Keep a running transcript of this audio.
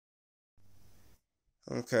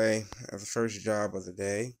Okay, the first job of the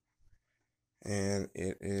day, and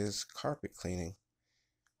it is carpet cleaning.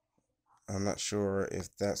 I'm not sure if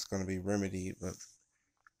that's going to be remedied, but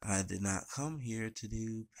I did not come here to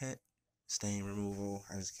do pet stain removal.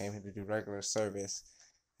 I just came here to do regular service,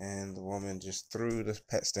 and the woman just threw the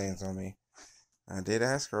pet stains on me. I did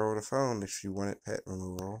ask her over the phone if she wanted pet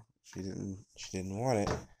removal. She didn't. She didn't want it.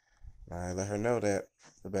 I let her know that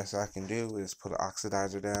the best I can do is put an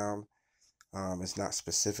oxidizer down. It's not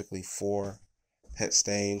specifically for pet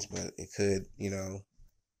stains, but it could,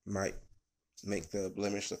 might make the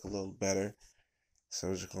blemish look a little better. So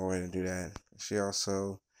we're just gonna go ahead and do that. She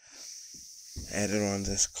also added on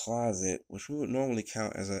this closet, which we would normally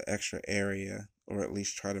count as an extra area, or at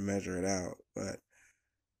least try to measure it out. But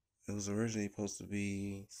it was originally supposed to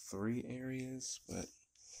be 3 areas, but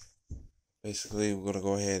basically we're gonna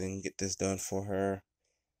go ahead and get this done for her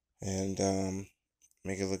and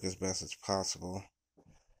make it look as best as possible.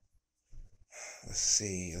 Let's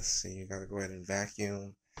see. You gotta go ahead and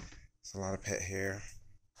vacuum. It's a lot of pet hair.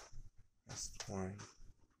 That's one.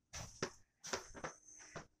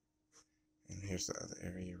 And here's the other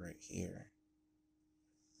area right here.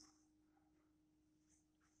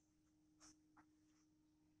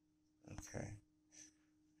 Okay.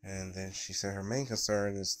 And then she said her main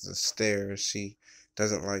concern is the stairs. She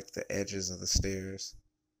doesn't like the edges of the stairs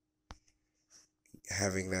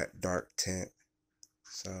having that dark tint.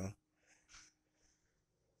 So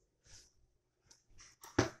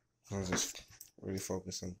I'll just really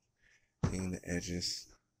focus on getting the edges.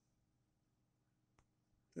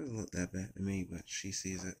 Doesn't look that bad to me, but she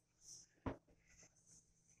sees it.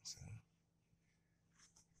 So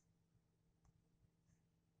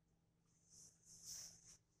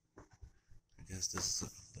I guess this is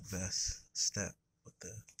the best step with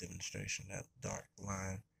the demonstration. That dark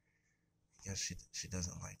line. I guess she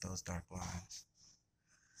doesn't like those dark lines.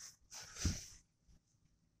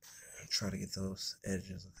 Try to get those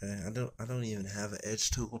edges. Okay, I don't even have an edge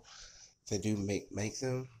tool. They do make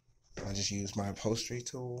them. I just use my upholstery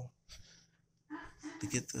tool to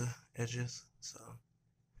get the edges. So,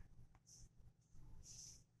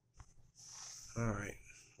 all right,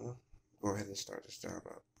 well, go ahead and start this job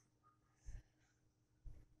up.